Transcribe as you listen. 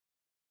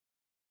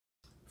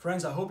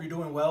Friends, I hope you're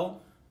doing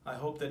well. I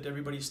hope that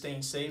everybody's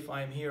staying safe.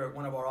 I am here at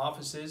one of our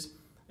offices,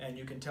 and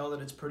you can tell that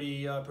it's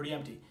pretty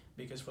empty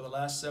because for the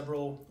last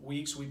several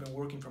weeks we've been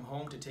working from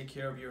home to take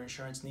care of your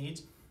insurance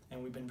needs,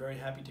 and we've been very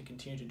happy to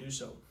continue to do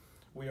so.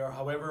 We are,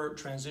 however,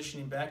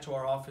 transitioning back to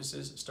our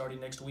offices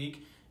starting next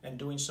week and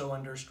doing so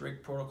under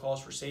strict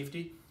protocols for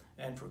safety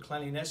and for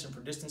cleanliness and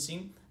for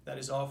distancing. That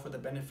is all for the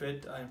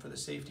benefit and for the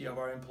safety of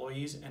our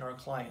employees and our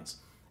clients.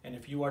 And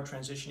if you are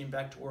transitioning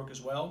back to work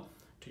as well,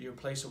 to your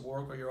place of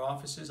work or your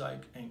offices, I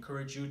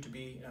encourage you to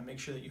make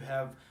sure that you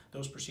have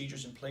those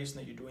procedures in place and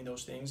that you're doing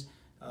those things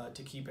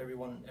to keep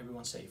everyone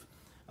safe.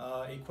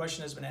 A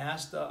question has been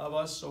asked of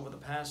us over the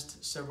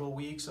past several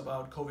weeks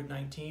about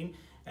COVID-19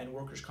 and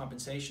workers'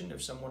 compensation.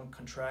 If someone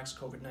contracts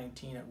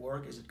COVID-19 at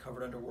work, is it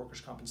covered under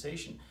workers'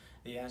 compensation?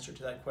 The answer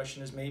to that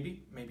question is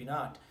maybe, maybe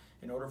not.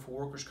 In order for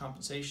workers'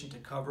 compensation to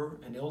cover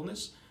an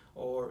illness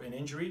or an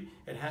injury,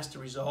 it has to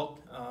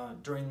result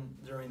during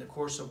the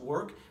course of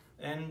work,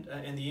 and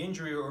the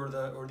injury or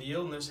the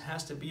illness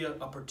has to be it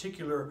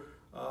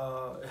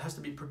has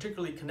to be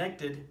particularly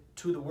connected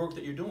to the work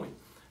that you're doing.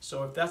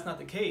 So if that's not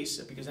the case,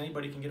 because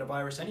anybody can get a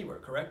virus anywhere,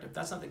 correct? If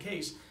that's not the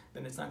case,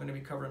 then it's not going to be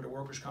covered under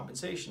workers'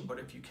 compensation. But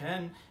if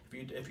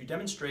you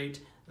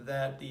demonstrate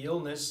that the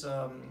illness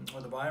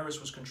or the virus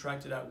was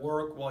contracted at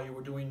work while you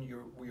were doing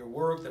your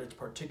work, that it's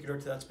particular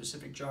to that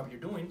specific job you're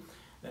doing,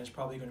 then it's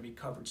probably going to be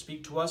covered.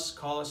 Speak to us,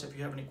 call us if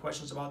you have any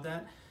questions about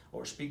that,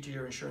 or speak to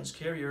your insurance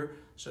carrier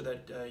so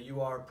that you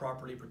are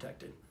properly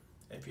protected.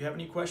 If you have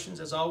any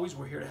questions, as always,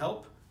 we're here to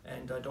help,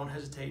 and don't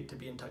hesitate to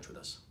be in touch with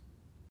us.